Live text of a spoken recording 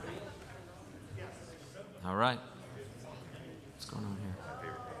All right. What's going on here?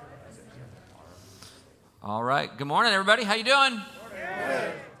 All right. Good morning, everybody. How you doing?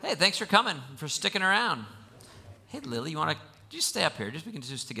 Hey, thanks for coming, for sticking around. Hey, Lily, you want to just stay up here? Just we can do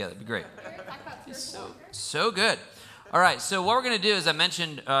this together. It'd be great. So good. All right. So what we're going to do, as I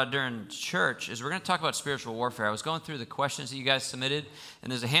mentioned during church, is we're going to talk about spiritual warfare. I was going through the questions that you guys submitted,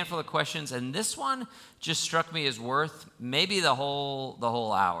 and there's a handful of questions, and this one just struck me as worth maybe the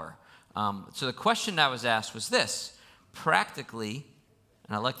whole hour. So the question I was asked was this: practically,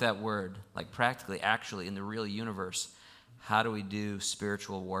 and I like that word, like practically, actually, in the real universe, how do we do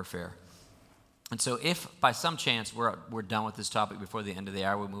spiritual warfare? And so if by some chance we're done with this topic before the end of the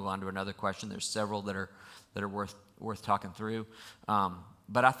hour, we move on to another question. There's several that are worth talking through.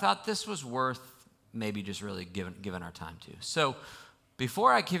 But I thought this was worth maybe just really giving our time to. So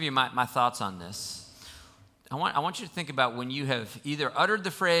before I give you my thoughts on this, I want you to think about when you have either uttered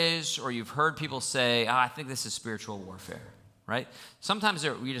the phrase or you've heard people say, I think this is spiritual warfare, right? Sometimes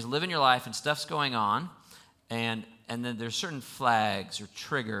you just live in your life and stuff's going on, and then there's certain flags or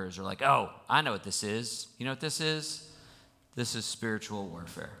triggers or like, oh, I know what this is. You know what this is? This is spiritual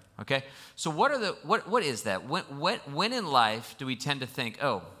warfare, okay? So what is that? When in life do we tend to think,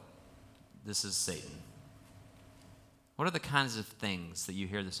 oh, this is Satan? What are the kinds of things that you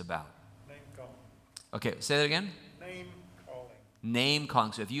hear this about? Name calling. Okay, say that again. Name calling. Name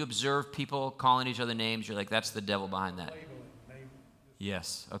calling. So if you observe people calling each other names, you're like, that's the devil behind that. Labeling. Name.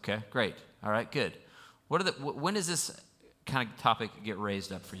 Yes. Okay. Great. All right. Good. When does this kind of topic get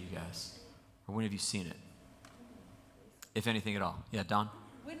raised up for you guys, or when have you seen it, if anything at all? Yeah, Don.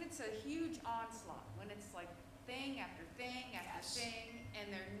 When it's a huge onslaught, when it's like thing after thing after thing,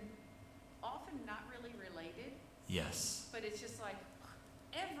 and they're often not really related. Yes. But it's just like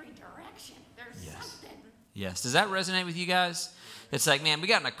every direction. There's something. Yes. Does that resonate with you guys? It's like, man, we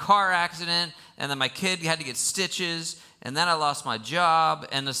got in a car accident, and then my kid had to get stitches, and then I lost my job,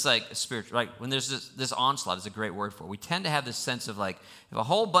 and it's like spiritual. Right? When there's this onslaught is a great word for it. We tend to have this sense of like, if a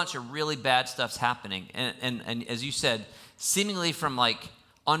whole bunch of really bad stuff's happening, and as you said, seemingly from like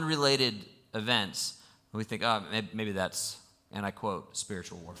unrelated events, we think, oh, maybe that's, and I quote,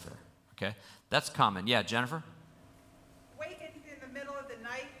 spiritual warfare. Okay? That's common. Yeah, Jennifer? Wakened in the middle of the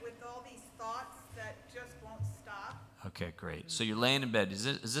night with all these thoughts that just won't stop. Okay, great. So you're laying in bed. Is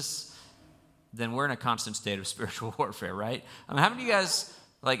this then we're in a constant state of spiritual warfare, right? I mean, how many of you guys,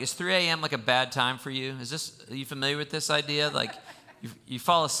 like, is 3 a.m. like a bad time for you? Are you familiar with this idea? Like, you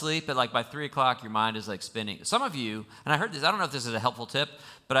fall asleep at like by 3 o'clock, your mind is like spinning. Some of you, and I heard this, I don't know if this is a helpful tip,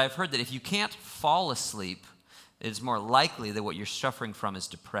 but I've heard that if you can't fall asleep, it's more likely that what you're suffering from is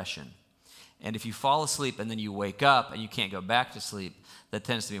depression. And if you fall asleep and then you wake up and you can't go back to sleep, that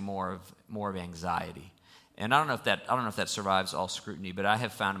tends to be more of anxiety. And I don't know if that survives all scrutiny, but I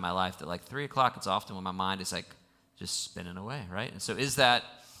have found in my life that like 3 o'clock, it's often when my mind is like just spinning away, right? And so is there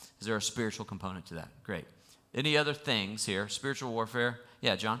a spiritual component to that? Great. Any other things here? Spiritual warfare?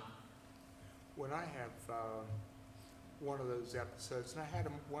 Yeah, John? When I have one of those episodes, and I had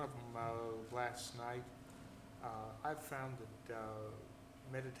one of them last night, I've found that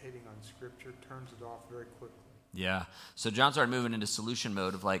meditating on Scripture turns it off very quickly. Yeah. So John started moving into solution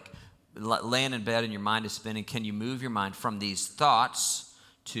mode of like, laying in bed and your mind is spinning. Can you move your mind from these thoughts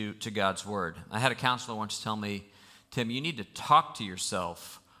to God's word? I had a counselor once tell me, Tim, you need to talk to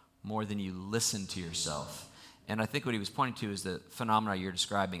yourself more than you listen to yourself. And I think what he was pointing to is the phenomena you're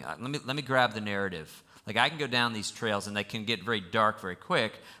describing. Let me grab the narrative. Like I can go down these trails and they can get very dark very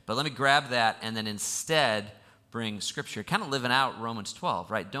quick, but let me grab that and then instead bring Scripture. Kind of living out Romans 12,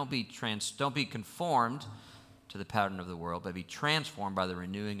 right? Don't be conformed to the pattern of the world, but be transformed by the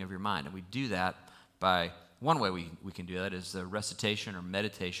renewing of your mind. And we do that by, one way we can do that is the recitation or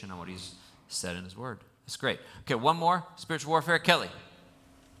meditation on what he's said in his word. That's great. Okay, one more, spiritual warfare. Kelly.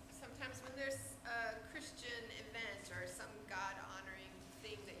 Sometimes when there's a Christian event or some God-honoring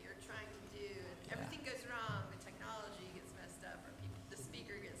thing that you're trying to do, and everything goes wrong, the technology gets messed up, or the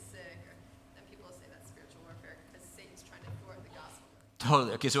speaker gets sick, then people will say that's spiritual warfare because Satan's trying to thwart the gospel.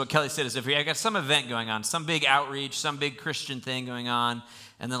 Totally. Okay, so what Kelly said is if I got some event going on, some big outreach, some big Christian thing going on,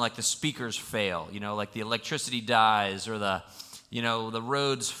 and then like the speakers fail, like the electricity dies or the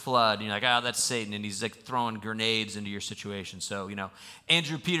roads flood, and you're like, that's Satan, and he's like throwing grenades into your situation. So,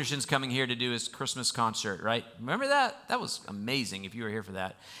 Andrew Peterson's coming here to do his Christmas concert, right? Remember that? That was amazing if you were here for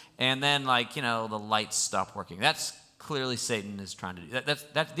that. And then the lights stop working. That's clearly Satan is trying to do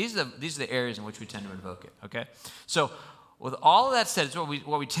that. These are the areas in which we tend to invoke it, okay? So, with all of that said, it's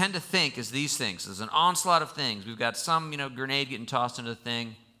what we tend to think is these things. There's an onslaught of things. We've got some, grenade getting tossed into the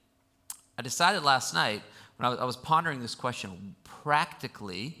thing. I decided last night when I was pondering this question,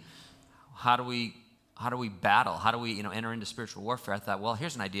 practically, how do we battle? How do we, enter into spiritual warfare? I thought, well,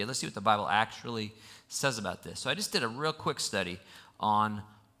 here's an idea. Let's see what the Bible actually says about this. So I just did a real quick study on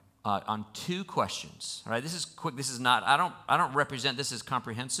 2 questions. All right, this is quick. This is not. I don't represent this as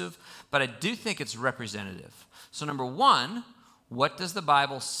comprehensive, but I do think it's representative. So number 1, what does the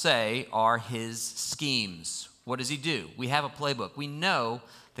Bible say are his schemes? What does he do? We have a playbook. We know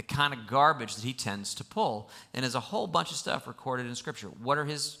the kind of garbage that he tends to pull, and there's a whole bunch of stuff recorded in Scripture. What are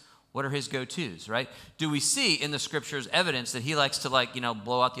his go-tos, right? Do we see in the Scriptures evidence that he likes to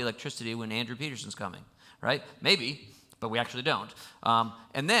blow out the electricity when Andrew Peterson's coming, right? Maybe, but we actually don't.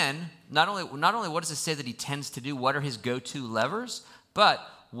 And then not only what does it say that he tends to do, what are his go-to levers, but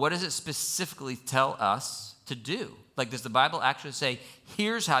what does it specifically tell us to do? Like, does the Bible actually say,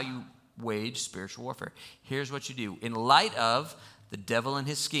 here's how you wage spiritual warfare? Here's what you do. In light of the devil and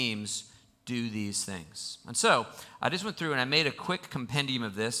his schemes, do these things. And so I just went through and I made a quick compendium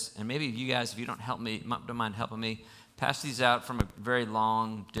of this, and maybe you guys, if you don't mind helping me, pass these out from a very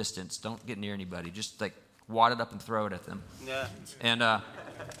long distance. Don't get near anybody. Just wad it up and throw it at them. Yeah.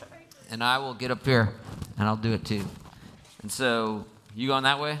 And I will get up here and I'll do it too. And so you going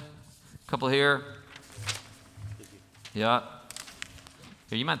that way? A couple here. Yeah.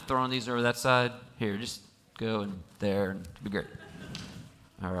 Here, you mind throwing these over that side? Here, just go and there, and it'll be great.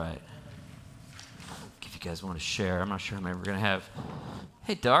 All right. If you guys want to share, I'm not sure how many we're going to have.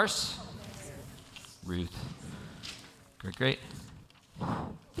 Hey, Darce. Ruth. Great.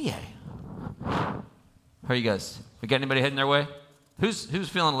 BA. How are you guys? We got anybody heading their way? Who's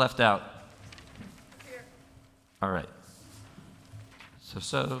feeling left out? Here. All right.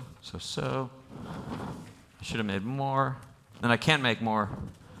 So. I should have made more. And I can make more.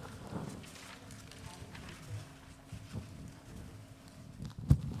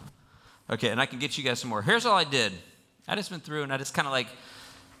 Okay, and I can get you guys some more. Here's all I did. I just went through and I just kind of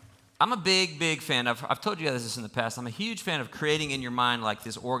I'm a big fan. I've told you guys this in the past. I'm a huge fan of creating in your mind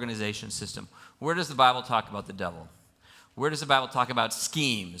this organization system. Where does the Bible talk about the devil? Where does the Bible talk about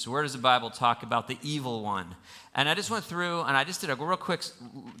schemes? Where does the Bible talk about the evil one? And I just went through and I just did a real quick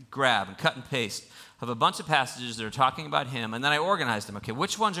grab and cut and paste of a bunch of passages that are talking about him, and then I organized them. Okay,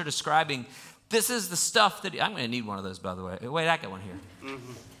 which ones are describing, this is the stuff that, I'm going to need one of those, by the way. Wait, I got one here.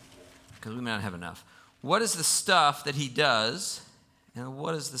 Because we may not have enough. What is the stuff that he does, and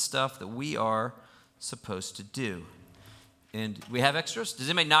what is the stuff that we are supposed to do? And we have extras? Does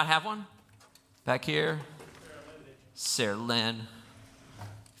anybody not have one? Back here? Sarah Lynn. I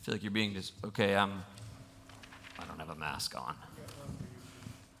feel like you're being just, okay, I don't have a mask on.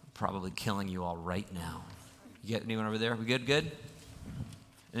 I'm probably killing you all right now. You got anyone over there? We good?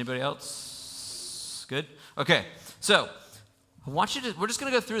 Anybody else? Good? Okay, so we're just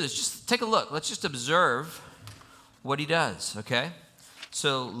going to go through this. Just take a look. Let's just observe what he does, okay?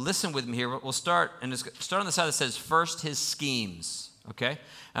 So listen with me here. We'll start on the side that says, first, his schemes, okay?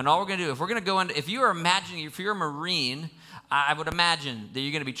 And all we're going to do, if you're a Marine, I would imagine that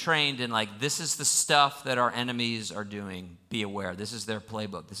you're going to be trained in this is the stuff that our enemies are doing. Be aware. This is their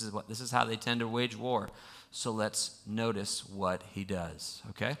playbook. This is how they tend to wage war. So let's notice what he does,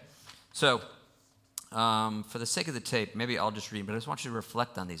 okay? So for the sake of the tape, maybe I'll just read, but I just want you to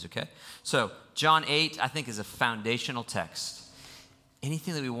reflect on these, okay? So John 8, I think, is a foundational text.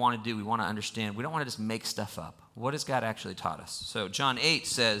 Anything that we want to do, we want to understand. We don't want to just make stuff up. What has God actually taught us? So John 8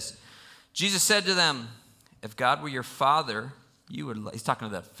 says, Jesus said to them, if God were your father, you would, he's talking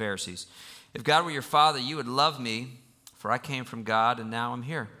to the Pharisees. If God were your father, you would love me, for I came from God and now I'm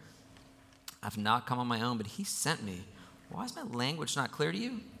here. I've not come on my own, but he sent me. Why is my language not clear to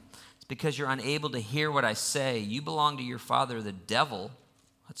you? It's because you're unable to hear what I say. You belong to your father, the devil.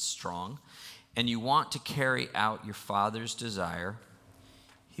 That's strong. And you want to carry out your father's desire.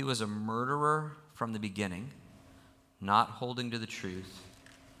 He was a murderer from the beginning, not holding to the truth,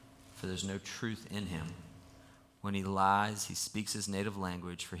 for there's no truth in him. When he lies, he speaks his native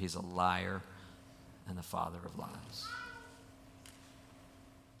language, for he's a liar and the father of lies.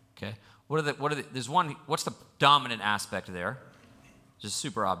 Okay? What's the dominant aspect there? Just a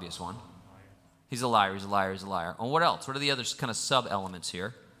super obvious one. He's a liar. And what else? What are the other kind of sub-elements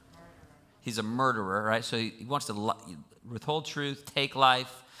here? He's a murderer, right? So he wants to withhold truth, take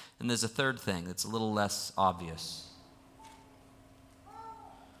life, and there's a third thing that's a little less obvious.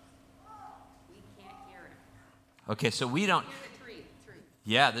 We can't hear it. Okay, so we don't. Hear the truth.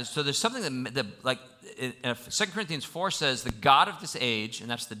 Yeah, there's something that 2 Corinthians 4 says the God of this age, and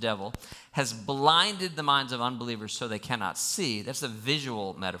that's the devil, has blinded the minds of unbelievers so they cannot see. That's the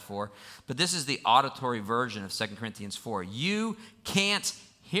visual metaphor, but this is the auditory version of 2 Corinthians 4. You can't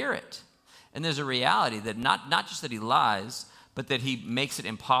hear it. And there's a reality that not just that he lies, but that he makes it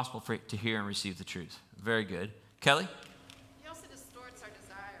impossible for it to hear and receive the truth. Very good. Kelly? He also distorts our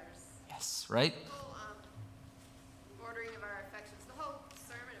desires. Yes, right? The whole ordering of our affections. The whole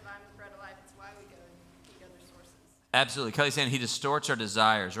sermon of I'm the bread of life. It's why we go and eat other sources. Absolutely. Kelly's saying he distorts our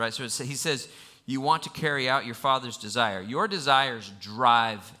desires, right? So he says, you want to carry out your Father's desire. Your desires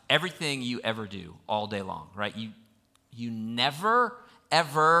drive everything you ever do all day long, right? You never,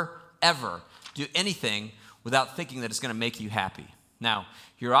 ever, ever do anything without thinking that it's going to make you happy. Now,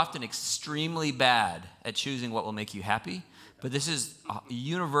 you're often extremely bad at choosing what will make you happy, but this is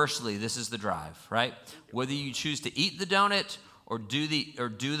universally, this is the drive, right? Whether you choose to eat the donut or do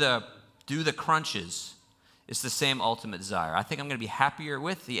the crunches, it's the same ultimate desire. I think I'm going to be happier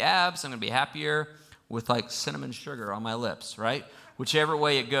with the abs. I'm going to be happier with like cinnamon sugar on my lips, right? Whichever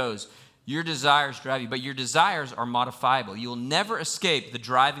way it goes. Your desires drive you, but your desires are modifiable. You will never escape the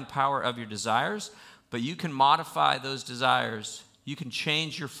driving power of your desires, but you can modify those desires. You can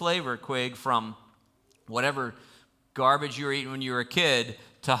change your flavor, Quig, from whatever garbage you were eating when you were a kid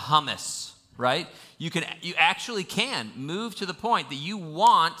to hummus, right? You actually can move to the point that you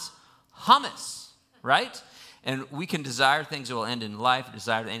want hummus, right? And we can desire things that will end in life,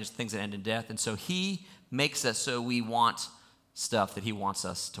 desire things that end in death. And so he makes us so we want stuff that he wants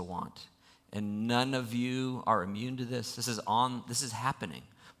us to want. And none of you are immune to this. This is happening.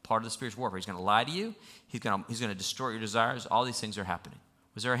 Part of the spiritual warfare. He's going to lie to you. He's going to distort your desires. All these things are happening.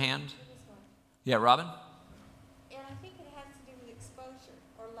 Was there a hand? Yeah, Robin? And I think it has to do with exposure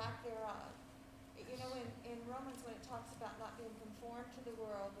or lack thereof. You know, in Romans, when it talks about not being conformed to the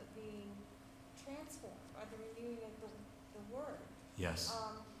world, but being transformed by the renewing of the word. Yes.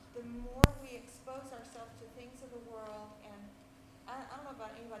 The more we expose ourselves to things of the world, and I don't know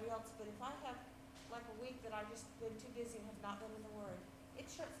about anybody else, but if I have like a week that I've just been too busy and have not been in the word, it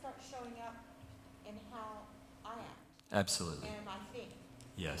starts showing up in how I act. Absolutely. And I think.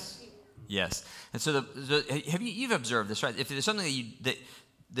 Yes. And I feel. Yes. And so you've observed this, right? If there's something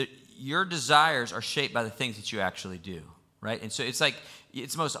that your desires are shaped by the things that you actually do, right? And so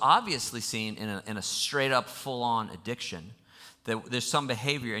it's most obviously seen in a straight up full on addiction, that there's some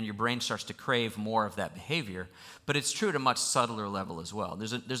behavior and your brain starts to crave more of that behavior, but it's true at a much subtler level as well.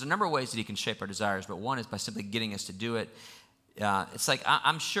 There's a number of ways that he can shape our desires, but one is by simply getting us to do it. It's like,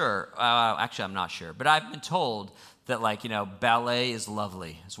 I'm sure, actually I'm not sure, but I've been told that ballet is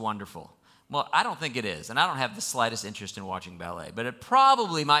lovely, it's wonderful. Well, I don't think it is, and I don't have the slightest interest in watching ballet, but it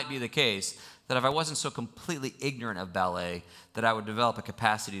probably might be the case that if I wasn't so completely ignorant of ballet, that I would develop a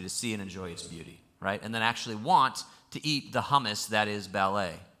capacity to see and enjoy its beauty, right? And then actually want to eat the hummus that is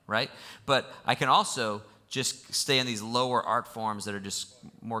ballet, right? But I can also just stay in these lower art forms that are just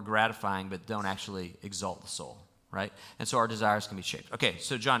more gratifying but don't actually exalt the soul, right? And so our desires can be shaped. Okay,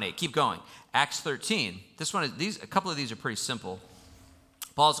 so John 8, keep going. Acts 13. A couple of these are pretty simple.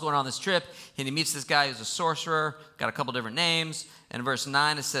 Paul's going on this trip, and he meets this guy who's a sorcerer, got a couple different names. And in verse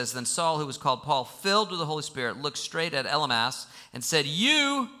 9 it says, Then Saul, who was called Paul, filled with the Holy Spirit, looked straight at Elymas and said,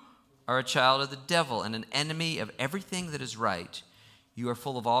 You are a child of the devil and an enemy of everything that is right. You are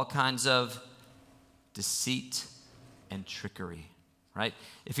full of all kinds of deceit and trickery, right?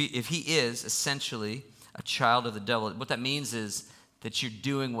 If he is essentially a child of the devil, what that means is that you're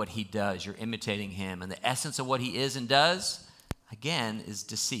doing what he does. You're imitating him. And the essence of what he is and does, again, is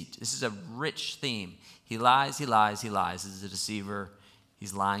deceit. This is a rich theme. He lies, he lies, he lies. This is a deceiver.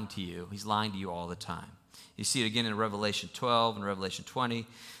 He's lying to you. He's lying to you all the time. You see it again in Revelation 12 and Revelation 20.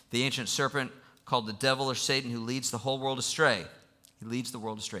 The ancient serpent called the devil or Satan, who leads the whole world astray. He leads the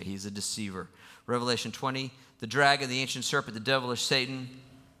world astray. He's a deceiver. Revelation 20, the dragon, the ancient serpent, the devil or Satan,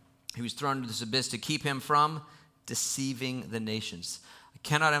 he was thrown into this abyss to keep him from deceiving the nations. I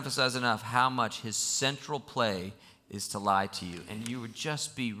cannot emphasize enough how much his central play is to lie to you. And you would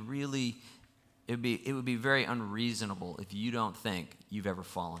just be really, it would be very unreasonable if you don't think you've ever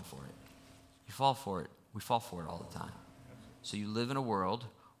fallen for it. You fall for it. We fall for it all the time. So you live in a world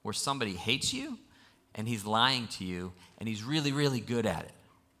where somebody hates you and he's lying to you and he's really, really good at it,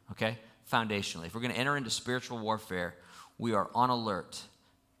 okay? Foundationally. If we're going to enter into spiritual warfare, we are on alert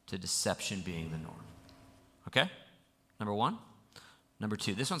to deception being the norm, okay? Number one. Number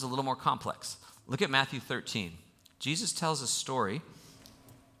two, this one's a little more complex. Look at Matthew 13. Jesus tells a story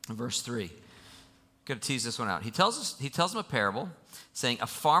in verse 3. Got to tease this one out. He tells them a parable saying, a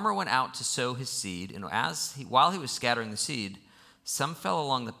farmer went out to sow his seed, and while he was scattering the seed, some fell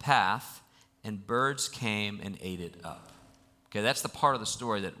along the path, and birds came and ate it up. Okay, that's the part of the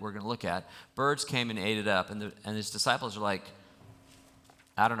story that we're going to look at. Birds came and ate it up, and his disciples are like,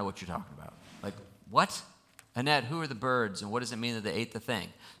 I don't know what you're talking about. Like, what? Annette, who are the birds, and what does it mean that they ate the thing?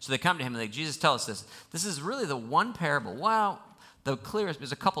 So they come to him and Jesus, tell us this. This is really the one parable. Wow, the clearest,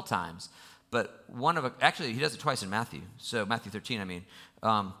 there's a couple times, But actually, he does it twice in Matthew. So Matthew 13,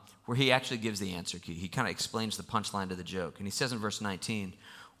 where he actually gives the answer key. He kind of explains the punchline to the joke. And he says in verse 19,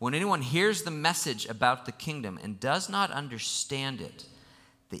 when anyone hears the message about the kingdom and does not understand it,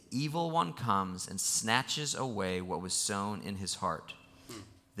 the evil one comes and snatches away what was sown in his heart.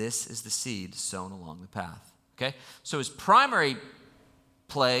 This is the seed sown along the path. Okay? So his primary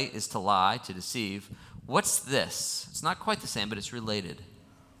play is to lie, to deceive. What's this? It's not quite the same, but it's related.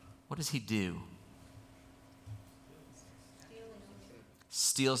 What does he do?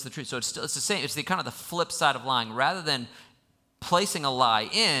 Steals the truth. So it's the same. It's the kind of the flip side of lying. Rather than placing a lie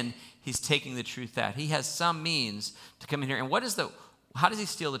in, he's taking the truth out. He has some means to come in here. And how does he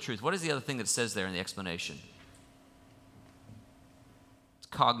steal the truth? What is the other thing that says there in the explanation? It's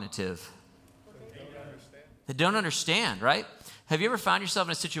cognitive. They don't understand, right? Have you ever found yourself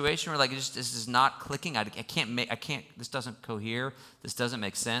in a situation where like this is not clicking? I can't. This doesn't cohere. This doesn't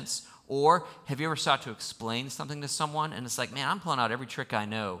make sense. Or have you ever sought to explain something to someone and it's like, man, I'm pulling out every trick I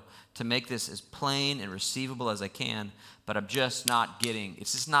know to make this as plain and receivable as I can, but I'm just not getting.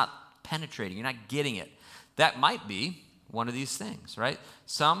 It's just not penetrating. You're not getting it. That might be one of these things, right?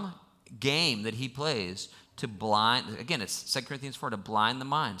 Some game that he plays to blind. Again, it's 2 Corinthians 4 to blind the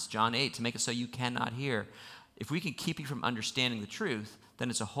minds. John 8 to make it so you cannot hear. If we can keep you from understanding the truth, then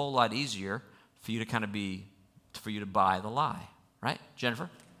it's a whole lot easier for you to buy the lie, right? Jennifer?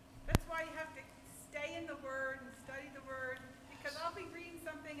 That's why you have to stay in the Word and study the Word, because I'll be reading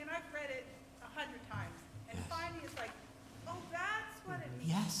something and I've read it 100 times, and finally it's like, oh, that's what it means.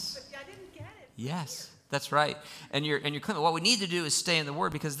 Yes. But I didn't get it. Yes, that's right. And you're Clement, what we need to do is stay in the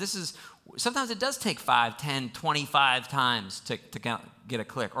Word, because sometimes it does take 5, 10, 25 times to get a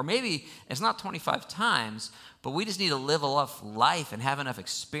click. Or maybe it's not 25 times, but we just need to live enough life and have enough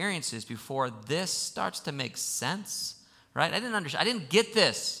experiences before this starts to make sense, right? I didn't get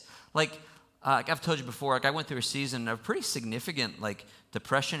this. Like I've told you before, I went through a season of pretty significant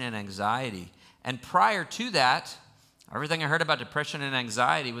depression and anxiety. And prior to that, everything I heard about depression and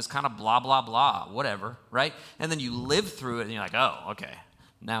anxiety was kind of blah, blah, blah, whatever, right? And then you live through it and you're like, oh, okay,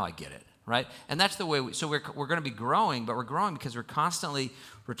 now I get it, right? And that's the way we're going to be growing, but we're growing because we're constantly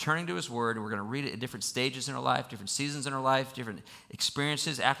returning to his word, and we're going to read it at different stages in our life, different seasons in our life, different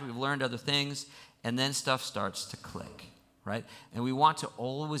experiences after we've learned other things, and then stuff starts to click, right? And we want to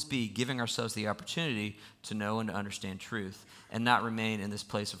always be giving ourselves the opportunity to know and to understand truth and not remain in this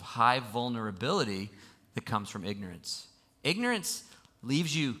place of high vulnerability that comes from ignorance. Ignorance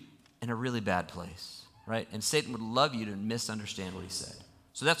leaves you in a really bad place, right? And Satan would love you to misunderstand what he said.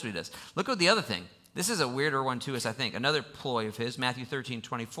 So that's what he does. Look at the other thing. This is a weirder one to us, I think. Another ploy of his, Matthew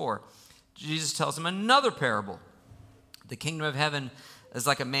 13:24. Jesus tells him another parable. The kingdom of heaven is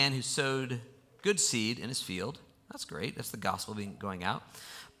like a man who sowed good seed in his field. That's great. That's the gospel going out.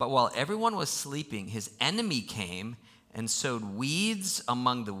 But while everyone was sleeping, his enemy came and sowed weeds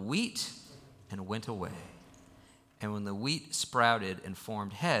among the wheat and went away. And when the wheat sprouted and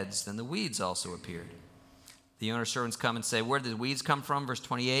formed heads, then the weeds also appeared. The owner's servants come and say, where did the weeds come from? Verse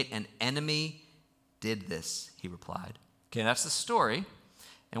 28, an enemy did this, he replied. Okay, that's the story.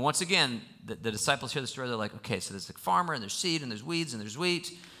 And once again, the disciples hear the story. They're like, okay, so there's a farmer, and there's seed, and there's weeds, and there's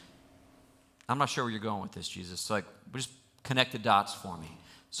wheat. I'm not sure where you're going with this, Jesus. So just connect the dots for me.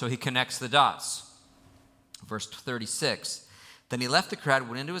 So he connects the dots. Verse 36, then he left the crowd,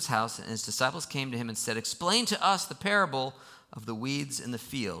 went into his house, and his disciples came to him and said, explain to us the parable of the weeds in the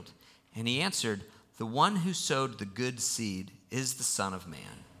field. And he answered, the one who sowed the good seed is the Son of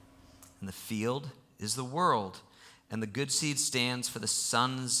Man, and the field is the world, and the good seed stands for the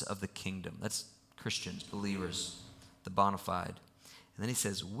sons of the kingdom. That's Christians, believers, the bona fide. And then he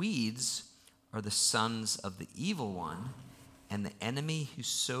says, weeds are the sons of the evil one, and the enemy who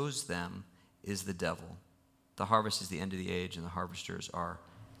sows them is the devil. The harvest is the end of the age, and the harvesters are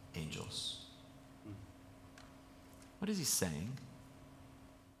angels. What is he saying?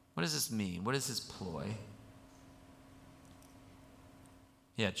 What does this mean? What is his ploy?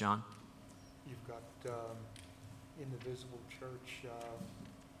 Yeah, John? You've got in the visible church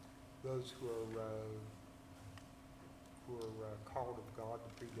those who are called of God,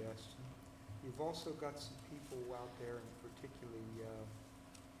 the predestined. You've also got some people out there, and particularly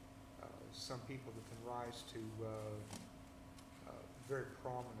some people that can rise to very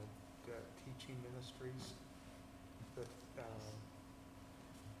prominent teaching ministries. That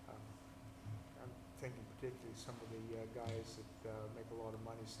I'm thinking particularly some of the guys that make a lot of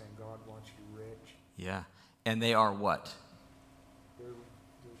money saying God wants you rich. Yeah. And they are what? They're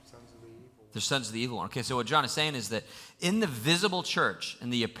sons of the evil. They're sons of the evil one. Okay, so what John is saying is that in the visible church, in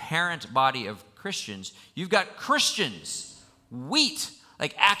the apparent body of Christians, you've got Christians, wheat.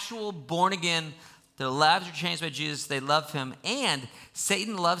 like actual born again. Their lives are changed by Jesus. They love him. And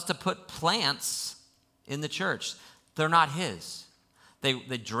Satan loves to put plants in the church. They're not his. They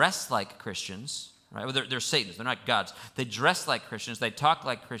dress like Christians, right? Well, they're Satan's. They're not God's. They dress like Christians. They talk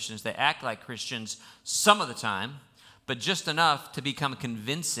like Christians. They act like Christians some of the time, but just enough to become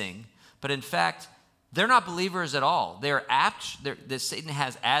convincing. But in fact, they're not believers at all. They're apt. That Satan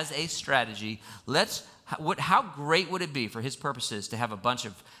has as a strategy. How great would it be for his purposes to have a bunch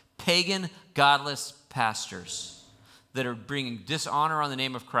of pagan, godless pastors that are bringing dishonor on the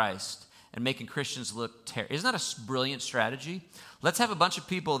name of Christ and making Christians look terrible? Isn't that a brilliant strategy? Let's have a bunch of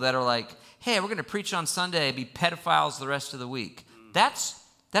people that are like, hey, we're going to preach on Sunday, be pedophiles the rest of the week. That's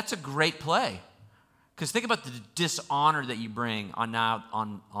a great play. Because think about the dishonor that you bring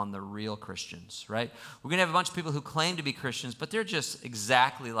on the real Christians, right? We're going to have a bunch of people who claim to be Christians, but they're just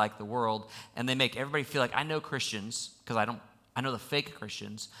exactly like the world, and they make everybody feel like, I know Christians, because I know the fake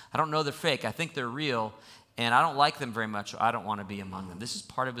Christians. I don't know they're fake. I think they're real, and I don't like them very much. I don't want to be among them. This is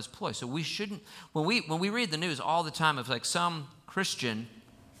part of his ploy. So we shouldn't, when we read the news all the time of like some Christian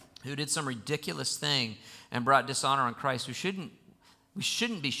who did some ridiculous thing and brought dishonor on Christ, we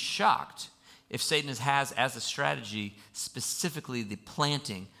shouldn't be shocked if Satan has as a strategy specifically the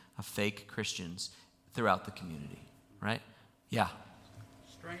planting of fake Christians throughout the community, right? Yeah.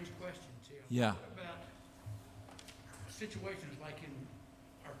 Strange question, Tim. Yeah. What about situations like in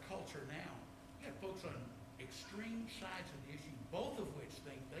our culture now? You have folks on extreme sides of the issue, both of which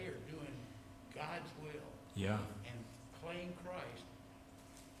think they are doing God's will. Yeah. And claim Christ.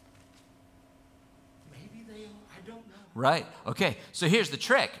 Maybe they are. I don't know. Right. Okay. So here's the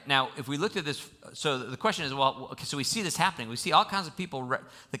trick. Now, if we looked at this, so the question is, well, okay, so we see this happening. We see all kinds of people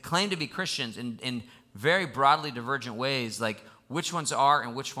that claim to be Christians in very broadly divergent ways, like which ones are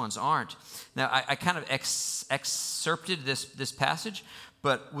and which ones aren't. Now, I kind of excerpted this passage,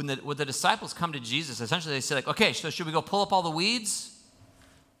 but when the disciples come to Jesus, essentially they say, like, okay, so should we go pull up all the weeds?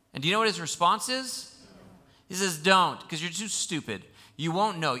 And do you know what his response is? He says, don't, because you're too stupid. You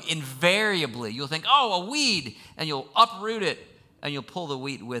won't know. Invariably, you'll think, oh, a weed, and you'll uproot it, and you'll pull the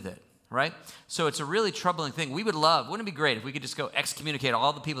wheat with it, right? So it's a really troubling thing. Wouldn't it be great if we could just go excommunicate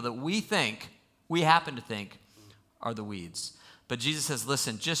all the people that we happen to think are the weeds? But Jesus says,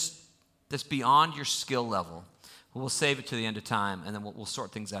 listen, just that's beyond your skill level. We'll save it to the end of time, and then we'll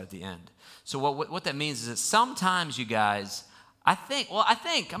sort things out at the end. So what that means is that sometimes, you guys, I'm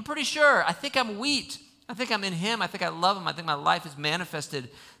pretty sure, I think I'm wheat. I think I'm in him. I think I love him. I think my life is manifested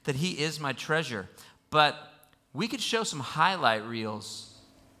that he is my treasure. But we could show some highlight reels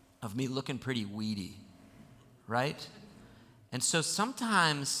of me looking pretty weedy, right? And so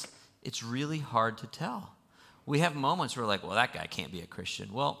sometimes it's really hard to tell. We have moments where we're like, well, that guy can't be a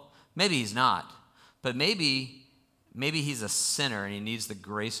Christian. Well, maybe he's not. But maybe he's a sinner and he needs the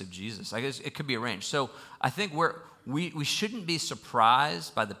grace of Jesus. I guess it could be arranged. So I think we shouldn't be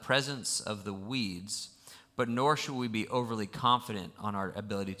surprised by the presence of the weeds, but nor should we be overly confident on our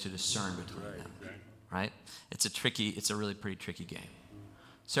ability to discern between them, right? It's a really pretty tricky game.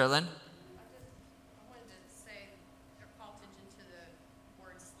 Sarah Lynn? I wanted to say, or call attention to the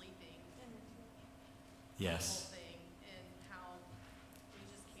word sleeping. Yes. The whole thing, and how we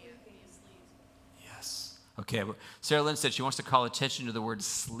just can't be asleep. Yes. Okay. Sarah Lynn said she wants to call attention to the word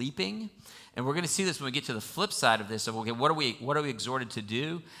sleeping. And we're going to see this when we get to the flip side of this. Of, okay, what are we exhorted to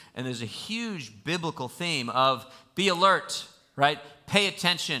do? And there's a huge biblical theme of be alert, right? Pay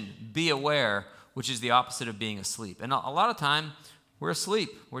attention, be aware, which is the opposite of being asleep. And a lot of time, we're asleep.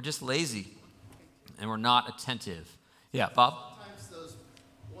 We're just lazy, and we're not attentive. Yeah, Bob? Sometimes those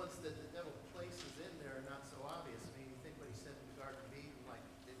ones that the devil places in there are not so obvious. I mean, you think what he said in the Garden of Eden, like,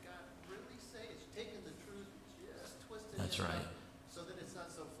 did God really say it's taking the truth and just twisting it? That's right. So that it's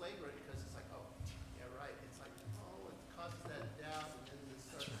not so flagrant, because it's like, oh, yeah, right. It's like, oh, it causes that doubt, and then it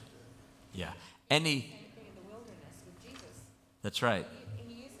starts to... Yeah. Same thing in the wilderness with Jesus. That's right.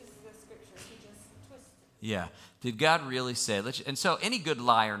 He uses the scripture, he just twists it. Yeah. Did God really say? And so any good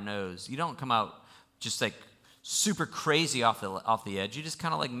liar knows you don't come out just like super crazy off the edge. You just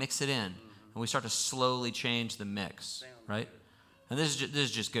kind of like mix it in, and we start to slowly change the mix, right? And this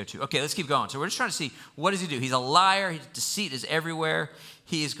is just go to. Okay, let's keep going. So we're just trying to see, what does he do? He's a liar. Deceit is everywhere.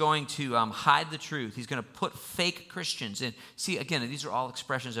 He is going to hide the truth. He's going to put fake Christians in. See, again, these are all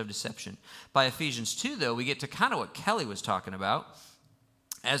expressions of deception. By Ephesians 2, though, we get to kind of what Kelly was talking about.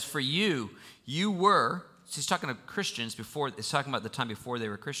 As for you were, so he's talking to Christians before, he's talking about the time before they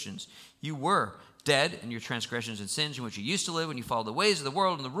were Christians. You were dead in your transgressions and sins in which you used to live when you followed the ways of the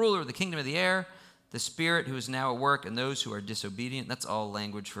world and the ruler of the kingdom of the air, the spirit who is now at work, and those who are disobedient. That's all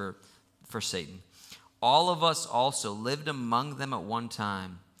language for Satan. all of us also lived among them at one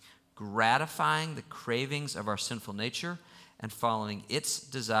time, gratifying the cravings of our sinful nature and following its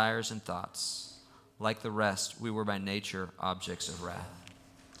desires and thoughts. Like the rest, we were by nature objects of wrath.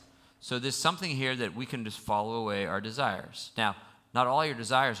 So there's something here that we can just follow away our desires. Now, not all your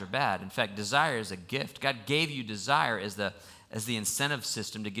desires are bad. In fact, desire is a gift. God gave you desire as the incentive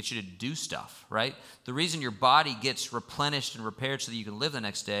system to get you to do stuff, right? The reason your body gets replenished and repaired so that you can live the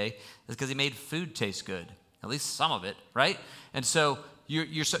next day is because he made food taste good, at least some of it, right? And so your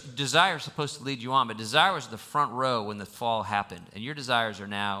desire is supposed to lead you on, but desire was the front row when the fall happened, and your desires are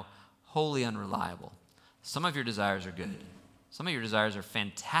now wholly unreliable. Some of your desires are good. Some of your desires are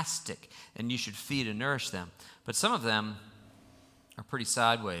fantastic, and you should feed and nourish them. But some of them are pretty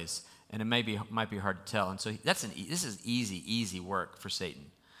sideways, and it might be hard to tell. And so this is easy work for Satan.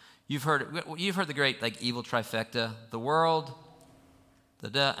 You've heard the great evil trifecta: the world, the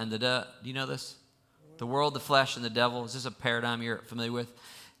da, and the da. Do you know this? The world, the flesh, and the devil. Is this a paradigm you're familiar with?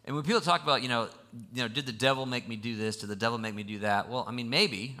 And when people talk about, did the devil make me do this? Did the devil make me do that? Well, I mean,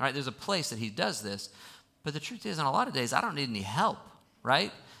 maybe. All right, there's a place that he does this. But the truth is, on a lot of days, I don't need any help,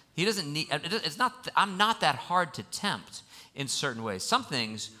 right? He doesn't need, I'm not that hard to tempt in certain ways. Some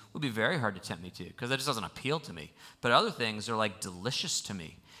things would be very hard to tempt me to because that just doesn't appeal to me. But other things are delicious to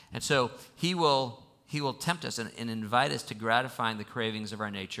me. And so he will tempt us and invite us to gratifying the cravings of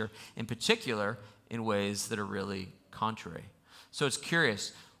our nature, in particular in ways that are really contrary. So it's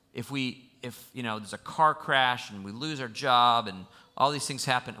curious, if there's a car crash and we lose our job and all these things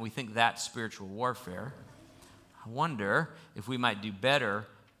happen and we think that's spiritual warfare, I wonder if we might do better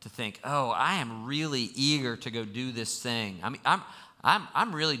to think, oh, I am really eager to go do this thing. I mean,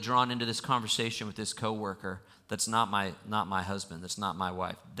 I'm really drawn into this conversation with this coworker that's not my husband, that's not my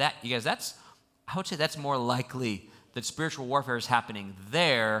wife. I would say that's more likely that spiritual warfare is happening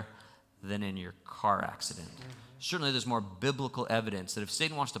there than in your car accident. Mm-hmm. Certainly there's more biblical evidence that if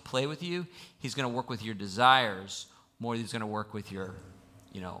Satan wants to play with you, he's going to work with your desires more than he's going to work with your,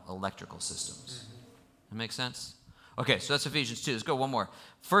 electrical systems. Mm-hmm. That makes sense? Okay, so that's Ephesians 2. Let's go one more.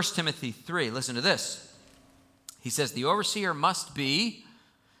 1 Timothy 3. Listen to this. He says, the overseer must be,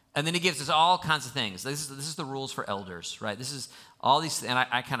 and then he gives us all kinds of things. This is the rules for elders, right? This is all these, and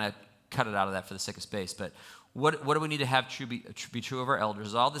I kind of cut it out of that for the sake of space, but what do we need to have be true of our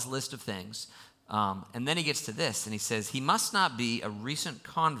elders? All this list of things. And then he gets to this, and he says, he must not be a recent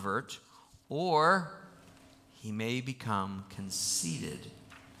convert, or he may become conceited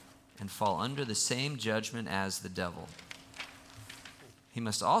and fall under the same judgment as the devil. He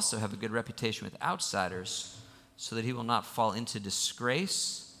must also have a good reputation with outsiders so that he will not fall into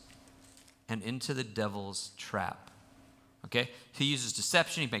disgrace and into the devil's trap. Okay? He uses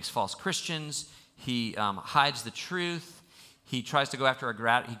deception. He makes false Christians. He hides the truth. He tries to go after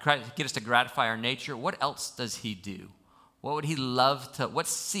he tries to get us to gratify our nature. What else does he do? What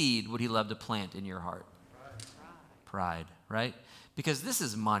seed would he love to plant in your heart? Pride, right? Because this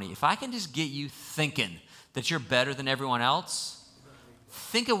is money. If I can just get you thinking that you're better than everyone else,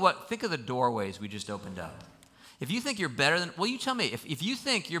 think of the doorways we just opened up. If you think you're better than, you tell me, if you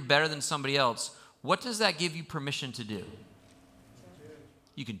think you're better than somebody else, what does that give you permission to do?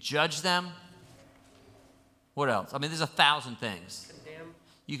 You can judge them. What else? I mean, there's 1,000 things. Condemn.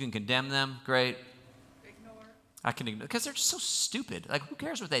 You can condemn them. Great. Ignore. I can ignore, because they're just so stupid. Who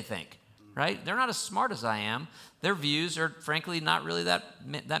cares what they think? Right? They're not as smart as I am. Their views are, frankly, not really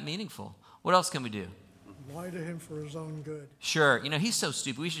that meaningful. What else can we do? Lie to him for his own good. Sure. He's so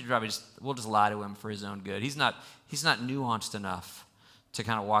stupid. We should probably we'll just lie to him for his own good. He's not nuanced enough to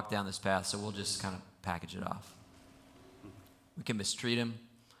kind of walk down this path, so we'll just kind of package it off. We can mistreat him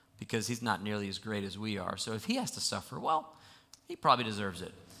because he's not nearly as great as we are. So if he has to suffer, he probably deserves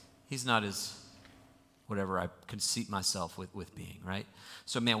it. He's not as whatever I conceit myself with being, right?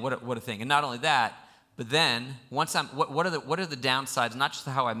 So man, what a thing. And not only that, but then once what are the downsides, not just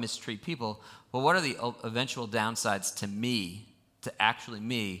how I mistreat people, but what are the eventual downsides to me,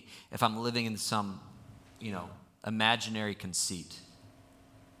 if I'm living in some, imaginary conceit?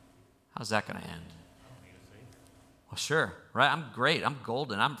 How's that going to end? Well, sure, right? I'm great. I'm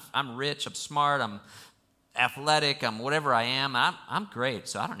golden. I'm rich. I'm smart. I'm athletic. I'm whatever I am. I'm great.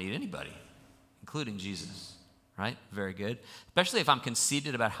 So I don't need anybody, including Jesus, right? Very good. Especially if I'm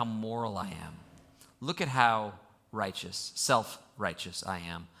conceited about how moral I am. Look at how self-righteous I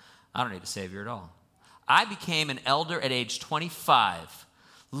am. I don't need a savior at all. I became an elder at age 25.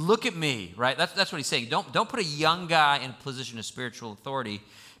 Look at me, right? That's what he's saying. Don't put a young guy in a position of spiritual authority,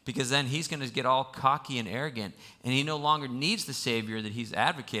 because then he's going to get all cocky and arrogant, and he no longer needs the savior that he's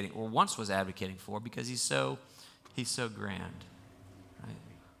advocating or once was advocating for, because he's so grand. Right?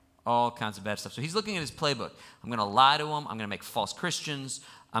 All kinds of bad stuff. So he's looking at his playbook. I'm going to lie to them. I'm going to make false Christians.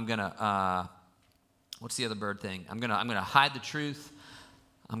 I'm going to, what's the other bird thing? I'm going to hide the truth.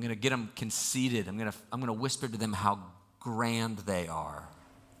 I'm going to get them conceited. I'm going to whisper to them how grand they are.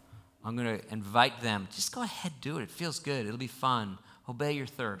 I'm going to invite them. Just go ahead, do it. It feels good. It'll be fun. Obey your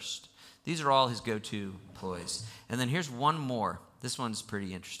thirst. These are all his go-to ploys. And then here's one more. This one's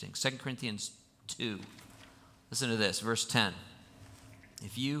pretty interesting. 2 Corinthians 2. Listen to this, verse 10.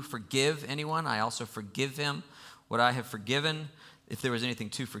 If you forgive anyone, I also forgive him. What I have forgiven, if there was anything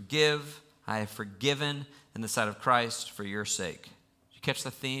to forgive, I have forgiven in the sight of Christ for your sake. Did you catch the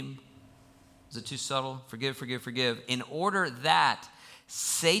theme? Is it too subtle? Forgive, forgive, forgive. In order that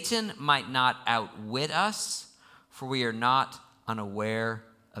Satan might not outwit us, for we are not unaware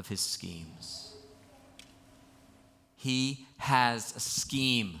of his schemes. He has a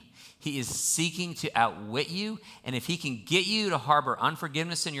scheme. He is seeking to outwit you, and if he can get you to harbor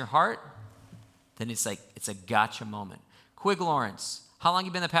unforgiveness in your heart, then it's a gotcha moment. Quig Lawrence, how long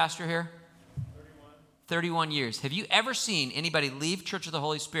you been the pastor here? 31 years. Have you ever seen anybody leave Church of the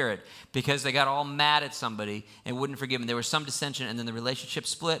Holy Spirit because they got all mad at somebody and wouldn't forgive them? There was some dissension, and then the relationship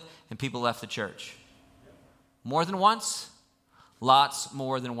split, and people left the church? More than once? Lots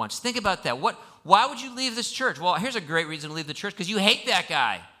more than once. Think about that. Why would you leave this church? Well, here's a great reason to leave the church, because you hate that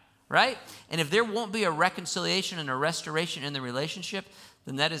guy. Right? And if there won't be a reconciliation and a restoration in the relationship,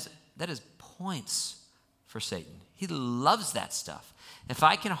 then that is points for Satan. He loves that stuff. If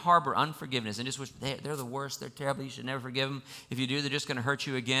I can harbor unforgiveness and just wish they're the worst, they're terrible, you should never forgive them. If you do, they're just going to hurt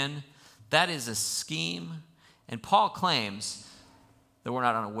you again. That is a scheme. And Paul claims that we're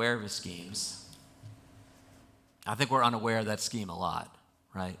not unaware of his schemes. I think we're unaware of that scheme a lot,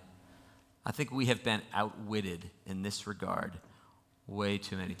 right? I think we have been outwitted in this regard way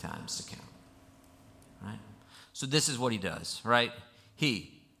too many times to count, right? So this is what he does, right? His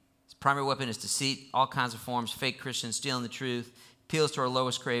primary weapon is deceit, all kinds of forms, fake Christians, stealing the truth, appeals to our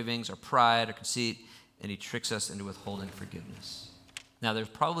lowest cravings, our pride, our conceit, and he tricks us into withholding forgiveness. Now, there's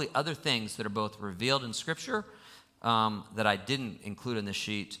probably other things that are both revealed in Scripture that I didn't include in this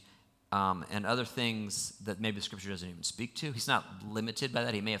sheet, and other things that maybe the Scripture doesn't even speak to. He's not limited by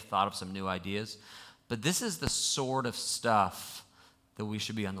that. He may have thought of some new ideas. But this is the sort of stuff that we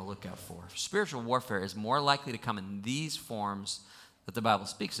should be on the lookout for. Spiritual warfare is more likely to come in these forms that the Bible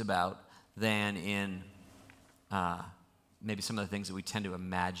speaks about than in maybe some of the things that we tend to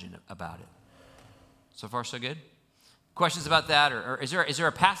imagine about it. So far, so good? Questions about that? Or is there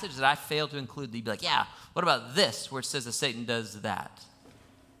a passage that I failed to include that you'd be like, yeah, what about this, where it says that Satan does that?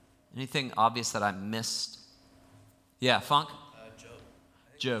 Anything obvious that I missed? Yeah, Funk?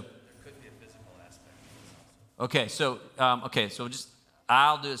 Job. There could be a physical aspect. Okay, so just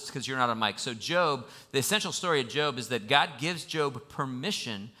I'll do this because you're not on mic. So Job, the essential story of Job is that God gives Job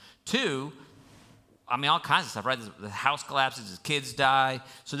permission to, all kinds of stuff, right? The house collapses, his kids die.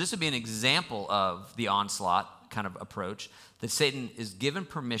 So this would be an example of the onslaught kind of approach, that Satan is given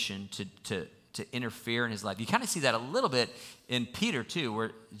permission to interfere in his life. You kind of see that a little bit in Peter too,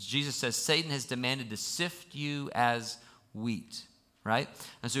 where Jesus says, Satan has demanded to sift you as wheat, right?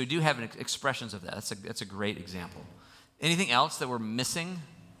 And so we do have expressions of that. That's a great example. Anything else that we're missing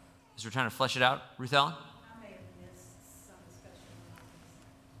as we're trying to flesh it out? Ruth Ellen? I may have missed some discussion on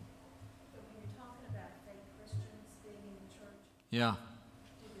this. But when you're talking about fake Christians being in the church, Yeah.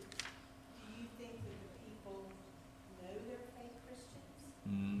 do you think that the people know they're fake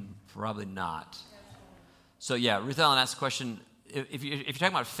Christians? Probably not. That's one. So yeah, Ruth Ellen asked the question, if you're talking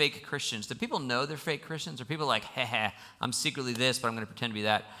about fake Christians, do people know they're fake Christians? Or people like, I'm secretly this, but I'm going to pretend to be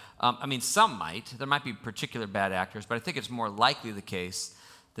that? Some might. There might be particular bad actors, but I think it's more likely the case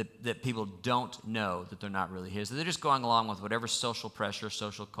that people don't know that they're not really his. That they're just going along with whatever social pressure,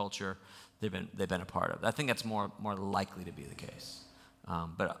 social culture they've been a part of. I think that's more likely to be the case.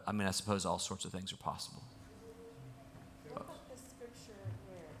 But I suppose all sorts of things are possible. What about the scripture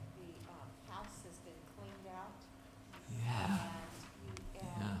where the house has been cleaned out? Yeah.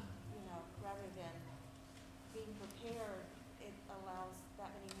 Rather than being prepared, it allows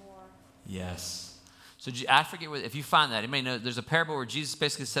that many more. Yes. So I forget if you find that. Anybody know? There's a parable where Jesus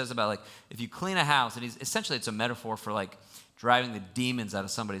basically says about if you clean a house, and essentially it's a metaphor for driving the demons out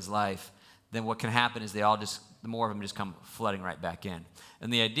of somebody's life. Then what can happen is the more of them just come flooding right back in.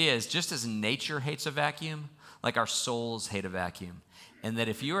 And the idea is, just as nature hates a vacuum, our souls hate a vacuum. And that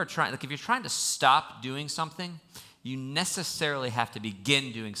if you're trying to stop doing something, you necessarily have to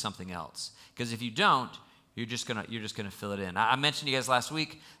begin doing something else. Because if you don't, you're just gonna fill it in. I mentioned to you guys last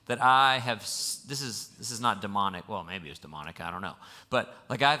week that I have. This is not demonic. Well, maybe it's demonic. I don't know. But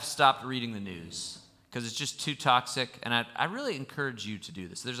I've stopped reading the news because it's just too toxic. And I really encourage you to do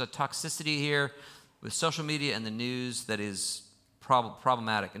this. There's a toxicity here with social media and the news that is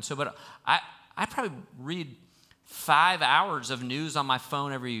problematic. And so, but I probably read 5 hours of news on my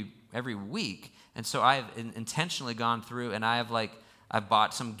phone every week. And so I've intentionally gone through and I've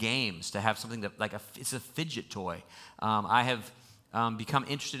bought some games to have something that it's a fidget toy. I have become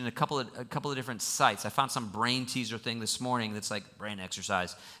interested in a couple of different sites. I found some brain teaser thing this morning that's like brain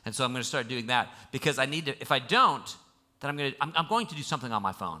exercise. And so I'm going to start doing that because I need to, if I don't, then I'm going to do something on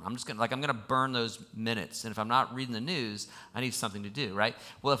my phone. I'm going to burn those minutes. And if I'm not reading the news, I need something to do, right?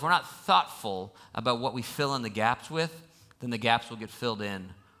 Well, if we're not thoughtful about what we fill in the gaps with, then the gaps will get filled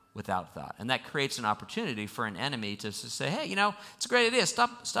in without thought. And that creates an opportunity for an enemy to say, hey, it's a great idea.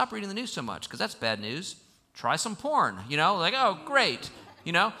 Stop reading the news so much because that's bad news. Try some porn, oh, great,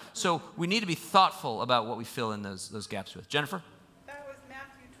 So we need to be thoughtful about what we fill in those gaps with. Jennifer? That was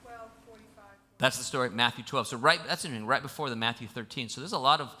Matthew 12:45. That's the story, Matthew 12. So that's interesting, right before the Matthew 13. So there's a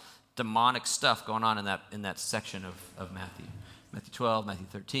lot of demonic stuff going on in that section of Matthew. Matthew 12, Matthew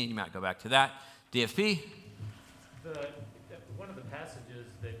 13, you might go back to that. DFP? One of the passages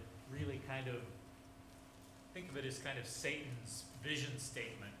that really kind of, think of it as kind of Satan's vision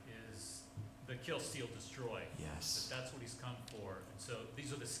statement is the kill, steal, destroy. Yes. That's what he's come for. And so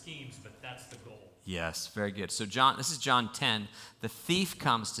these are the schemes, but that's the goal. Yes, very good. So this is John 10. The thief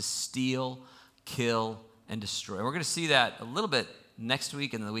comes to steal, kill, and destroy. And we're going to see that a little bit next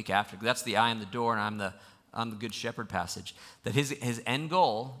week and the week after. That's the I am the door and I'm the good shepherd passage. That his end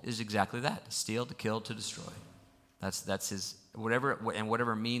goal is exactly that: to steal, to kill, to destroy. That's his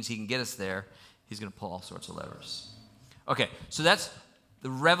whatever means he can get us there. He's going to pull all sorts of levers. Okay, so that's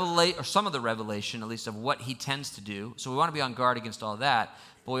some of the revelation, at least, of what he tends to do. So we want to be on guard against all that.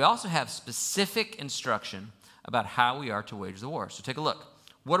 But we also have specific instruction about how we are to wage the war. So take a look.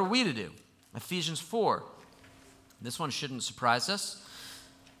 What are we to do? Ephesians 4. This one shouldn't surprise us.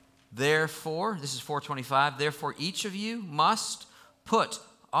 Therefore, this is 4:25. Therefore, each of you must put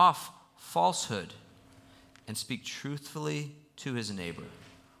off falsehood and speak truthfully to his neighbor.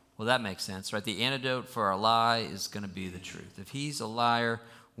 Well, that makes sense, right? The antidote for our lie is going to be the truth. If he's a liar,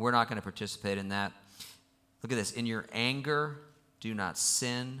 we're not going to participate in that. Look at this. In your anger, do not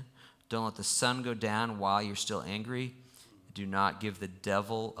sin. Don't let the sun go down while you're still angry. Do not give the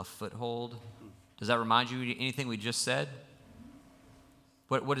devil a foothold. Does that remind you of anything we just said?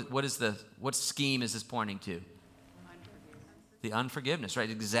 What scheme is this pointing to? The unforgiveness, right?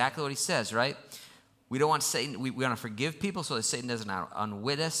 Exactly what he says, right? We don't want Satan, we want to forgive people so that Satan doesn't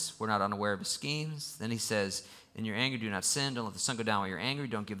unwit us. We're not unaware of his schemes. Then he says, in your anger, do not sin. Don't let the sun go down while you're angry.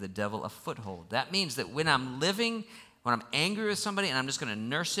 Don't give the devil a foothold. That means that when I'm angry with somebody and I'm just going to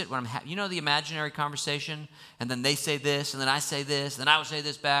nurse it, the imaginary conversation, and then they say this, and then I say this, and then I would say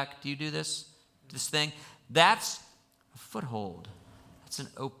this back. Do you do this thing? That's a foothold. That's an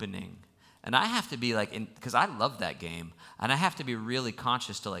opening. And I have to be because I love that game, and I have to be really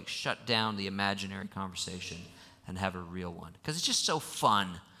conscious to shut down the imaginary conversation and have a real one. Because it's just so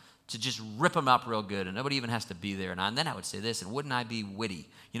fun to just rip them up real good, and nobody even has to be there. And then I would say this, and wouldn't I be witty,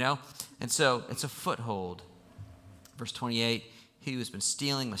 And so it's a foothold. Verse 28, he who has been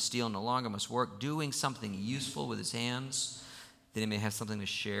stealing must steal no longer, must work, doing something useful with his hands, that he may have something to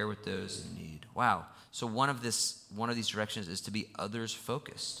share with those in need. Wow. So one of these directions is to be others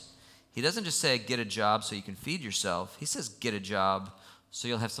focused. He doesn't just say get a job so you can feed yourself. He says get a job so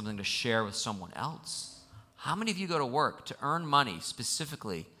you'll have something to share with someone else. How many of you go to work to earn money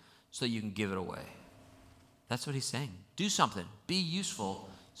specifically so you can give it away? That's what he's saying. Do something. Be useful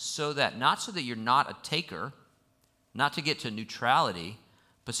not so that you're not a taker, not to get to neutrality,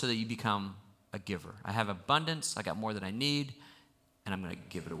 but so that you become a giver. I have abundance. I got more than I need, and I'm going to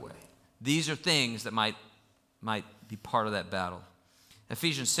give it away. These are things that might be part of that battle.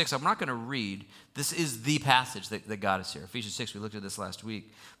 Ephesians 6, I'm not going to read. This is the passage that got us here. Ephesians 6, we looked at this last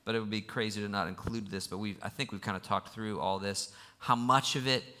week, but it would be crazy to not include this. But I think we've kind of talked through all this, how much of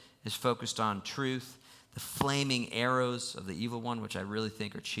it is focused on truth, the flaming arrows of the evil one, which I really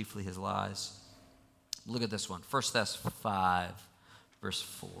think are chiefly his lies. Look at this one, 1 Thess 5, verse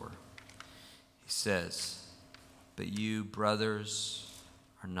 4. He says, but you, brothers,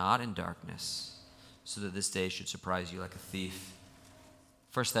 are not in darkness, so that this day should surprise you like a thief.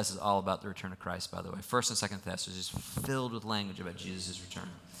 1 Thess is all about the return of Christ, by the way. 1 and 2 Thess is just filled with language about Jesus' return.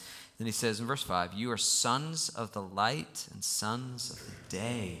 Then he says in verse 5, you are sons of the light and sons of the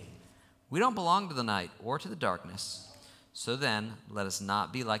day. We don't belong to the night or to the darkness. So then, let us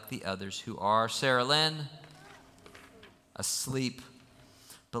not be like the others who are, Sarah Lynn, asleep,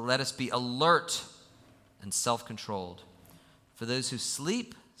 but let us be alert and self-controlled. For those who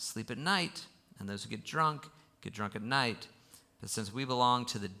sleep at night, and those who get drunk at night. But since we belong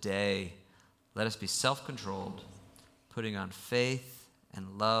to the day, let us be self-controlled, putting on faith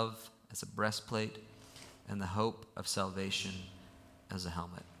and love as a breastplate and the hope of salvation as a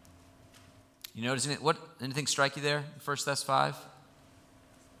helmet. You notice anything strike you there, 1 Thess 5?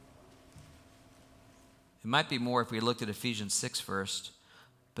 It might be more if we looked at Ephesians 6 first,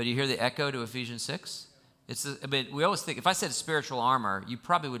 but you hear the echo to Ephesians 6? We always think, if I said spiritual armor, you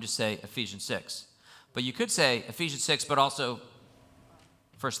probably would just say Ephesians 6. But you could say Ephesians 6, but also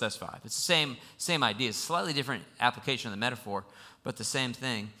 1 Thess 5. It's the same idea. It's a slightly different application of the metaphor, but the same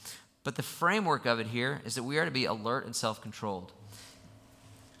thing. But the framework of it here is that we are to be alert and self-controlled.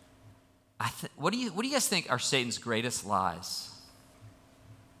 What do you guys think are Satan's greatest lies?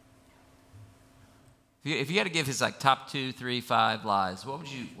 If you had to give his top 2, 3, 5 lies, what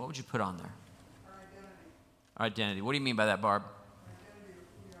would you put on there? Our identity. What do you mean by that, Barb?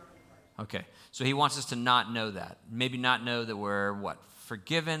 Okay, so he wants us to not know that. Maybe not know that we're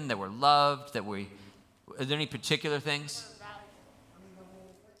forgiven, that we're loved, are there any particular things?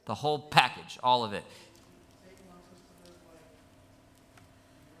 The whole package, all of it.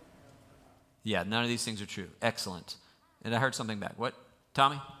 Yeah, none of these things are true. Excellent. And I heard something back. What,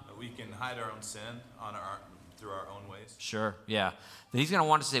 Tommy? We can hide our own sin through our own ways. Sure, yeah. But he's going to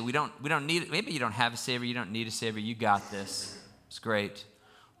want to say, we don't need it. Maybe you don't have a Savior. You don't need a Savior. You got this. It's great.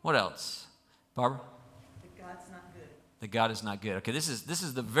 What else? Barbara? That God's not good. That God is not good. Okay, this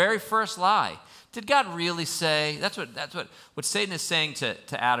is the very first lie. Did God really say, that's what Satan is saying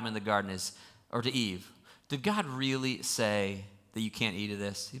to Adam in the garden or to Eve. Did God really say that you can't eat of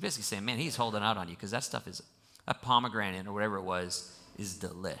this? He's basically saying, man, he's holding out on you because that stuff that pomegranate or whatever it was is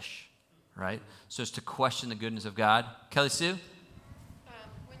delish, right? So it's to question the goodness of God. Kelly Sue?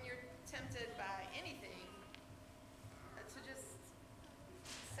 When you're tempted by anything, to just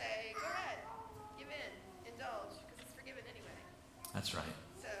say, go ahead, give in, indulge, because it's forgiven anyway. That's right.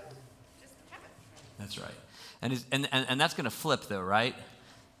 So just have it. That's right. And that's going to flip though, right?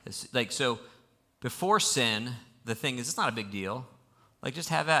 So before sin, the thing is, it's not a big deal. Just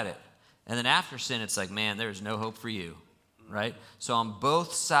have at it. And then after sin, it's like, man, there's no hope for you, right? So on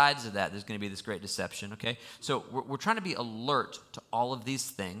both sides of that, there's going to be this great deception, okay? So we're trying to be alert to all of these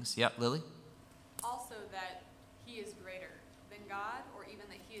things. Yeah, Lily? Also that he is greater than God, or even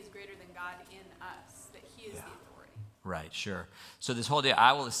that he is greater than God in us, that he is the authority. Right, sure. So this whole idea,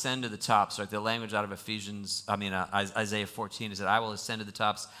 I will ascend to the tops, like the language out of Isaiah 14 is that I will ascend to the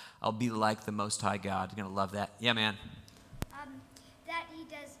tops. I'll be like the Most High God. You're going to love that. Yeah, man. That he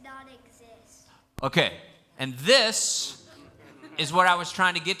does not exist. Okay, and this is what I was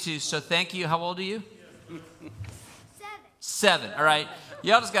trying to get to, so thank you. How old are you? 7, all right.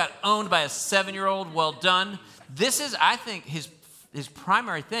 Y'all just got owned by a 7-year-old. Well done. This is, I think, his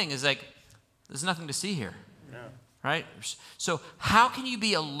primary thing is there's nothing to see here. No. Right? So how can you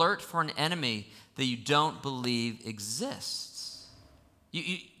be alert for an enemy that you don't believe exists?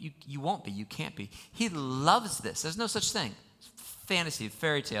 You won't be. You can't be. He loves this. There's no such thing. Fantasy,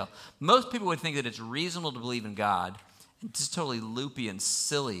 fairy tale. Most people would think that it's reasonable to believe in God. It's just totally loopy and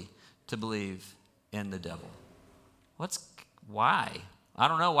silly to believe in the devil. Why? I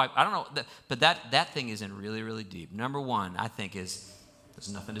don't know why. I don't know. But that thing is in really, really deep. Number one, I think, is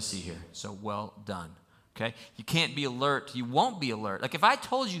there's nothing to see here. So well done. Okay? You can't be alert. You won't be alert. If I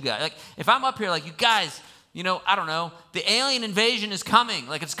told you guys, if I'm up here you guys, I don't know, the alien invasion is coming.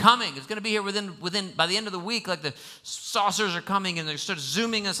 It's coming. It's going to be here by the end of the week. The saucers are coming and they're sort of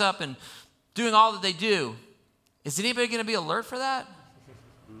zooming us up and doing all that they do. Is anybody going to be alert for that?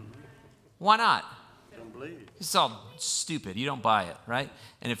 Why not? Don't believe. It's all stupid. You don't buy it, right?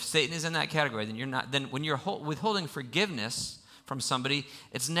 And if Satan is in that category, then you're not. Then when you're withholding forgiveness from somebody,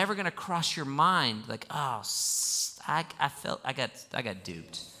 it's never going to cross your mind I got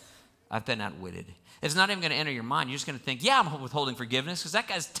duped. I've been outwitted. It's not even going to enter your mind. You're just going to think, yeah, I'm withholding forgiveness because that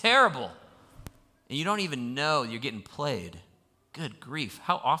guy's terrible. And you don't even know you're getting played. Good grief.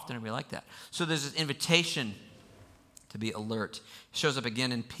 How often are we like that? So there's this invitation to be alert. It shows up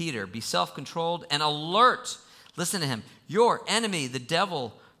again in Peter. Be self-controlled and alert. Listen to him. Your enemy, the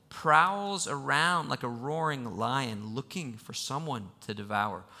devil, prowls around like a roaring lion looking for someone to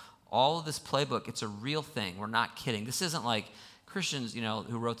devour. All of this playbook, it's a real thing. We're not kidding. This isn't like Christians,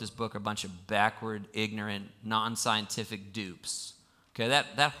 who wrote this book are a bunch of backward, ignorant, non-scientific dupes. Okay,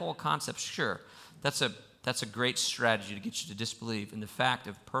 that whole concept, sure, that's a great strategy to get you to disbelieve in the fact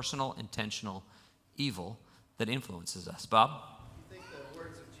of personal, intentional evil that influences us. Bob? You think the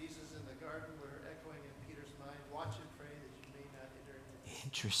words of Jesus in the garden were echoing in Peter's mind? Watch and pray that you may not enter into.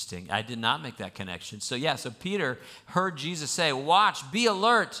 Interesting. I did not make that connection. So Peter heard Jesus say, watch, be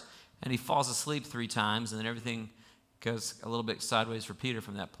alert. And he falls asleep 3 times, and then everything goes a little bit sideways for Peter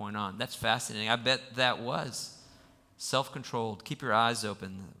from that point on. That's fascinating. I bet that was self-controlled. Keep your eyes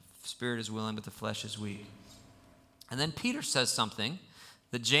open. The spirit is willing, but the flesh is weak. And then Peter says something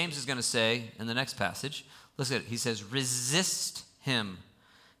that James is going to say in the next passage. Listen at it. He says, resist him,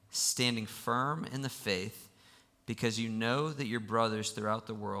 standing firm in the faith, because you know that your brothers throughout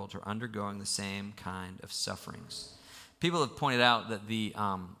the world are undergoing the same kind of sufferings. People have pointed out that the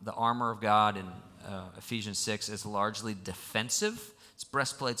armor of God in Ephesians 6 is largely defensive. It's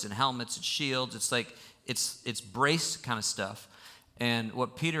breastplates and helmets and shields. It's like it's brace kind of stuff. And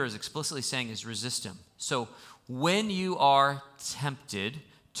what Peter is explicitly saying is resist him. So when you are tempted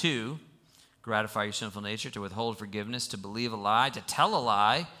to gratify your sinful nature, to withhold forgiveness, to believe a lie, to tell a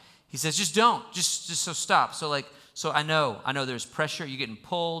lie, he says, just don't. Just so stop. So I know there's pressure. You're getting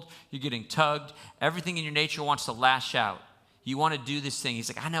pulled. You're getting tugged. Everything in your nature wants to lash out. You want to do this thing. He's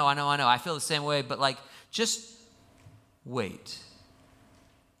like, I know. I feel the same way. But just wait.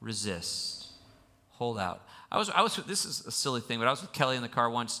 Resist. Hold out. I was. This is a silly thing, but I was with Kelly in the car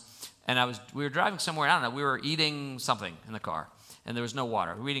once, and we were driving somewhere. I don't know. We were eating something in the car, and there was no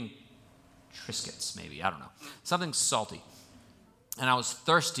water. We were eating Triscuits, maybe. I don't know. Something salty. And I was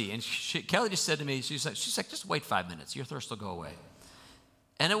thirsty, and Kelly just said to me, she's like, just wait 5 minutes. Your thirst will go away.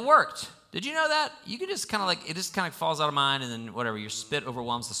 And it worked. Did you know that? You can just kind of it just kind of falls out of mind, and then whatever, your spit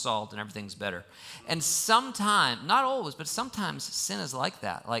overwhelms the salt, and everything's better. And sometimes, not always, but sometimes sin is like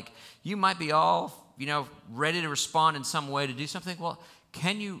that. You might be all, ready to respond in some way to do something. Well,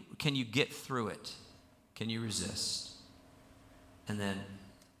 can you get through it? Can you resist? And then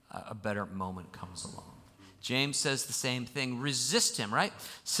a better moment comes along. James says the same thing. Resist him, right?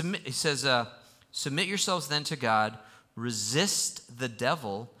 He says, submit yourselves then to God. Resist the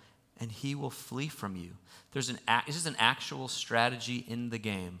devil, and he will flee from you. This is an actual strategy in the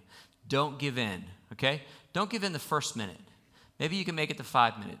game. Don't give in, okay? Don't give in the first minute. Maybe you can make it to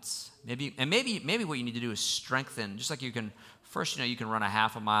 5 minutes. Maybe what you need to do is strengthen. Just like you can, first, you can run a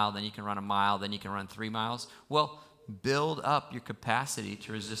half a mile, then you can run a mile, then you can run 3 miles. Well, build up your capacity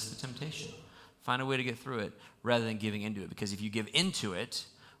to resist the temptation. Find a way to get through it rather than giving into it. Because if you give into it,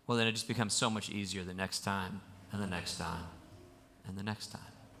 well, then it just becomes so much easier the next time and the next time and the next time.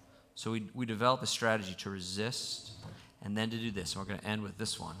 So we develop a strategy to resist and then to do this. And we're going to end with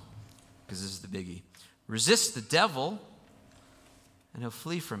this one because this is the biggie. Resist the devil and he'll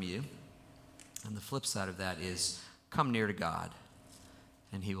flee from you. And the flip side of that is come near to God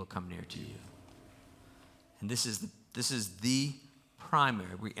and he will come near to you. And this is the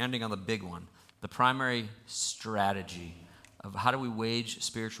primary, we're ending on the big one, the primary strategy of how do we wage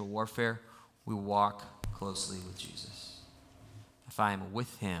spiritual warfare? We walk closely with Jesus. If I am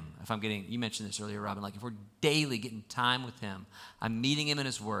with him, if I'm getting, you mentioned this earlier, Robin, if we're daily getting time with him, I'm meeting him in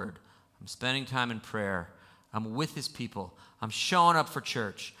his word, I'm spending time in prayer, I'm with his people, I'm showing up for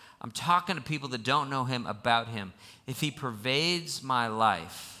church, I'm talking to people that don't know him about him. If he pervades my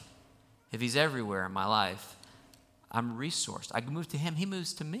life, if he's everywhere in my life, I'm resourced. I move to him, he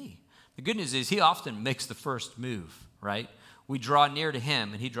moves to me. The good news is he often makes the first move, right? We draw near to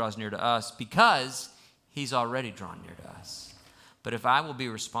him and he draws near to us because he's already drawn near to us. But if I will be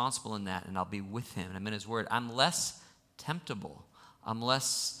responsible in that and I'll be with him and I'm in his word, I'm less temptable. I'm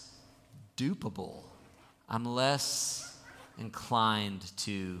less dupable. I'm less inclined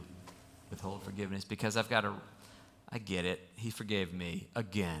to withhold forgiveness because I get it. He forgave me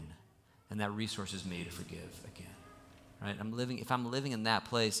again. And that resource is me to forgive again. Right? If I'm living in that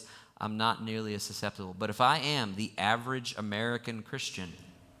place, I'm not nearly as susceptible. But if I am the average American Christian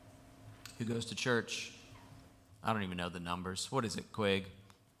who goes to church, I don't even know the numbers. What is it, Quig?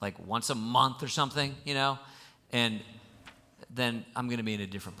 Once a month or something, And then I'm going to be in a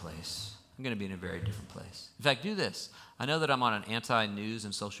different place. I'm going to be in a very different place. In fact, do this. I know that I'm on an anti-news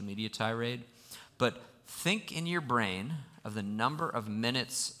and social media tirade, but think in your brain of the number of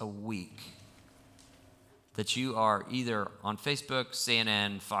minutes a week that you are either on Facebook,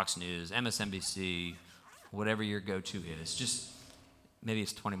 CNN, Fox News, MSNBC, whatever your go-to is. Just maybe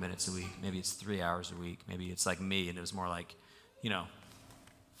it's 20 minutes a week. Maybe it's 3 hours a week. Maybe it's like me and it was more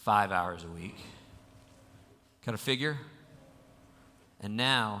 5 hours a week. Got a figure? And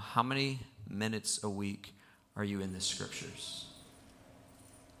now, how many minutes a week are you in the scriptures?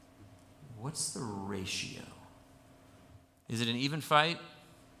 What's the ratio? Is it an even fight?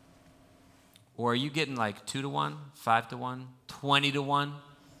 Or are you getting 2 to 1, 5 to 1, 20 to 1,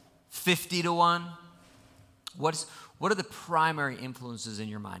 50 to 1? What are the primary influences in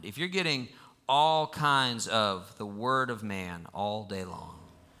your mind? If you're getting all kinds of the word of man all day long,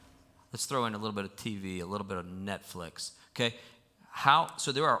 let's throw in a little bit of TV, a little bit of Netflix, okay?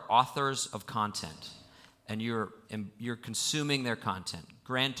 So there are authors of content, and you're consuming their content.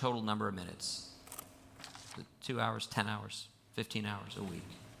 Grand total number of minutes. 2 hours, 10 hours, 15 hours a week.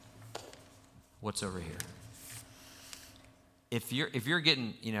 What's over here? If you're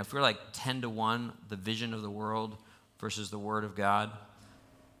getting, if you're like 10-1, the vision of the world versus the Word of God,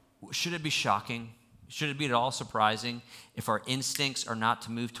 should it be shocking? Should it be at all surprising if our instincts are not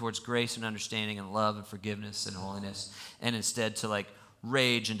to move towards grace and understanding and love and forgiveness and holiness, and instead to like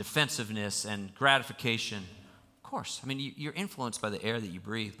rage and defensiveness and gratification? Of course. I mean, you're influenced by the air that you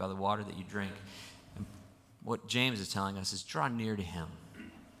breathe, by the water that you drink. And what James is telling us is draw near to him.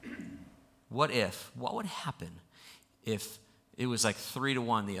 What would happen if it was like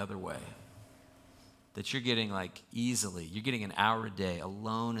 3-1 the other way? That you're getting you're getting an hour a day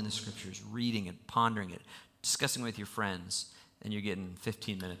alone in the scriptures, reading it, pondering it, discussing with your friends, and you're getting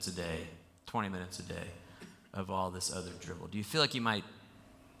 15 minutes a day, 20 minutes a day of all this other dribble. Do you feel like it would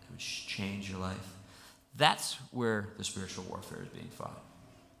change your life? That's where the spiritual warfare is being fought.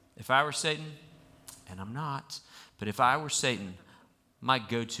 If I were Satan, and I'm not, but if I were Satan, my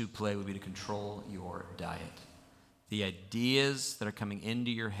go-to play would be to control your diet. The ideas that are coming into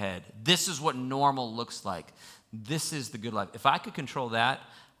your head. This is what normal looks like. This is the good life. If I could control that,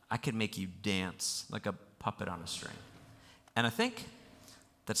 I could make you dance like a puppet on a string. And I think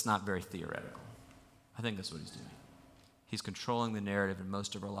that's not very theoretical. I think that's what he's doing. He's controlling the narrative in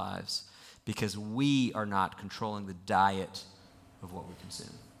most of our lives because we are not controlling the diet of what we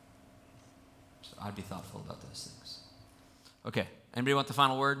consume. So I'd be thoughtful about those things. Okay, anybody want the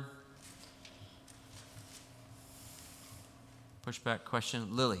final word? Pushback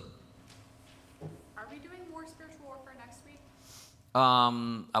question. Lily. Are we doing more spiritual warfare next week?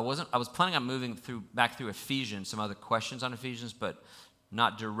 I was planning on moving back through Ephesians, some other questions on Ephesians, but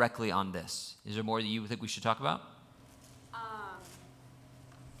not directly on this. Is there more that you think we should talk about?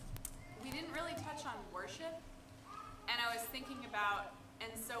 We didn't really touch on worship, and I was thinking about,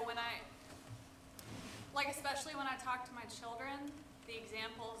 and so especially when I talk to my children, the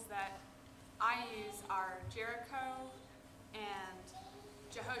examples that I use are Jericho and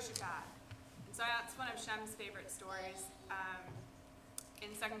Jehoshaphat. And so that's one of Shem's favorite stories. In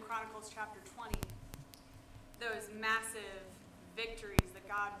 2 Chronicles chapter 20, those massive victories that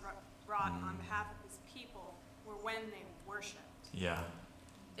God brought on behalf of his people were when they worshiped. Yeah.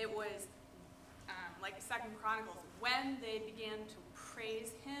 It was like 2 Chronicles, when they began to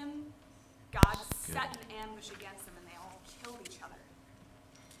praise him, God set an ambush against them and they all killed each other.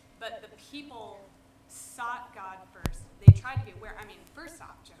 But the people sought God first. They tried to be aware. First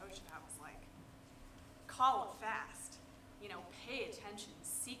off, Jehoshaphat was like, call a fast, pay attention,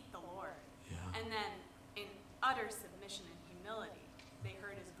 seek the Lord. Yeah. And then in utter submission and humility, they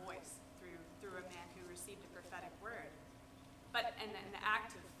heard his voice through a man who received a prophetic word. But in the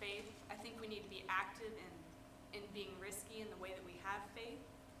act of faith, I think we need to be active in being risky in the way that we have faith.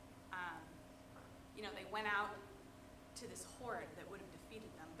 They went out to this horde that would have defeated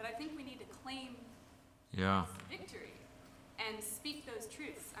them. But I think we need to claim victory and speak those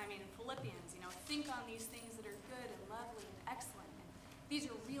truths. Philippians, think on these things that are good and lovely and excellent. And these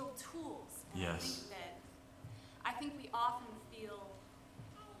are real tools. And Yes. I think we often feel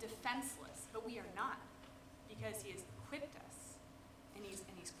defenseless, but we are not, because he has equipped us and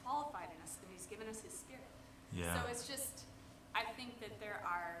he's qualified in us and he's given us his spirit. Yeah. So it's just, I think that there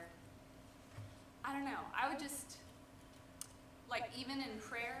are, I don't know, I would just, even in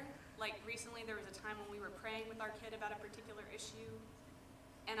prayer, recently there was a time when we were praying with our kid about a particular issue,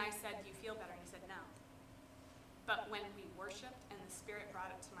 and I said, do you feel better? And he said, no. But when we worshiped and the Spirit brought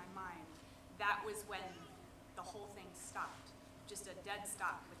it to my mind, that was when the whole thing stopped. Just a dead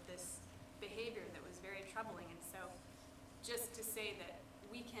stop with this behavior that was very troubling. And so just to say that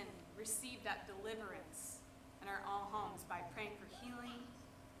we can receive that deliverance in our own homes by praying for healing,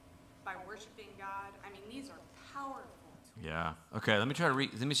 by worshiping God. These are powerful tools. Yeah. Okay, let me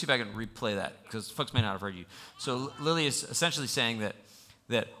see if I can replay that, because folks may not have heard you. So Lily is essentially saying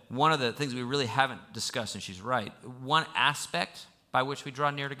that one of the things we really haven't discussed, and she's right, one aspect by which we draw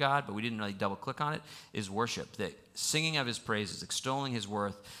near to God, but we didn't really double click on it, is worship. That singing of his praises, extolling his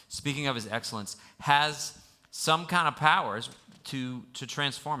worth, speaking of his excellence has some kind of powers to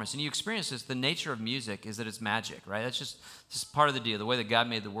transform us. And you experience this, the nature of music is that it's magic, right? That's just part of the deal. The way that God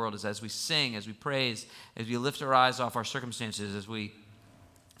made the world is as we sing, as we praise, as we lift our eyes off our circumstances, as we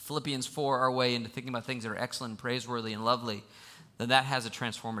Philippians 4 our way into thinking about things that are excellent, praiseworthy, and lovely, then that has a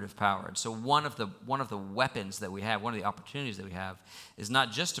transformative power. And so one of the weapons that we have, one of the opportunities that we have, is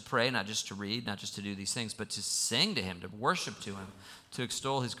not just to pray, not just to read, not just to do these things, but to sing to him, to worship to him, to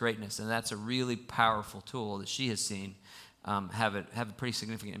extol his greatness. And that's a really powerful tool that she has seen have a pretty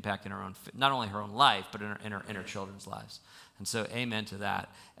significant impact in not only her own life, but in her children's lives. And so amen to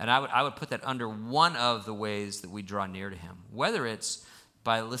that. And I would put that under one of the ways that we draw near to him, whether it's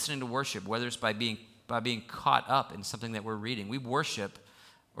by listening to worship, whether it's by being caught up in something that we're reading. We worship,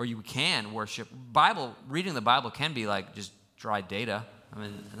 or you can worship. Reading the Bible can be like just dry data. I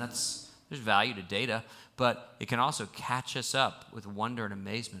mean, and there's value to data, but it can also catch us up with wonder and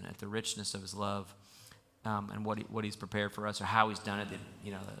amazement at the richness of his love, and what he's prepared for us, or how he's done it,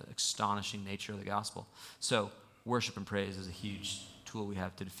 the astonishing nature of the gospel. So worship and praise is a huge tool we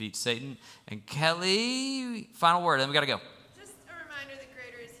have to defeat Satan. And Kelly, final word, then we got to go. Just a reminder that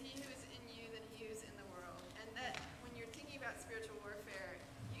greater is he who is in you than he who is in the world. And that when you're thinking about spiritual warfare,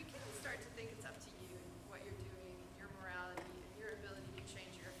 you can start to think it's up to you and what you're doing, and your morality, and your ability to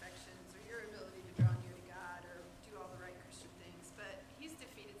change your affections, or your ability to draw near to God, or do all the right Christian things. But he's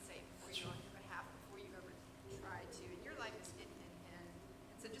defeated Satan for you on your behalf before you ever try to. And your life is hidden in him.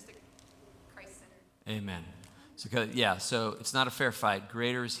 And so just a Christ-centered. Amen. So it's not a fair fight.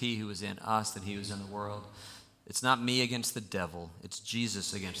 Greater is he who is in us than he who is in the world. It's not me against the devil. It's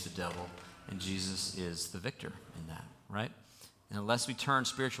Jesus against the devil. And Jesus is the victor in that, right? And unless we turn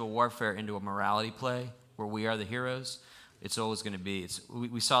spiritual warfare into a morality play where we are the heroes, it's always going to be.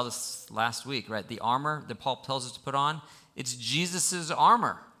 We saw this last week, right? The armor that Paul tells us to put on, it's Jesus'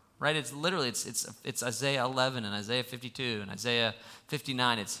 armor, right? It's literally, it's Isaiah 11 and Isaiah 52 and Isaiah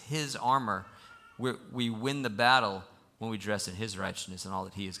 59. It's his armor. We win the battle when we dress in his righteousness and all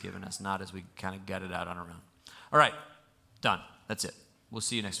that he has given us, not as we kind of gut it out on our own. All right, done. That's it. We'll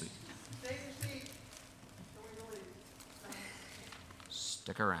see you next week.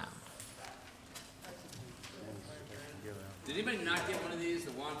 Stick around. Did anybody not get one of these?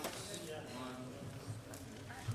 The one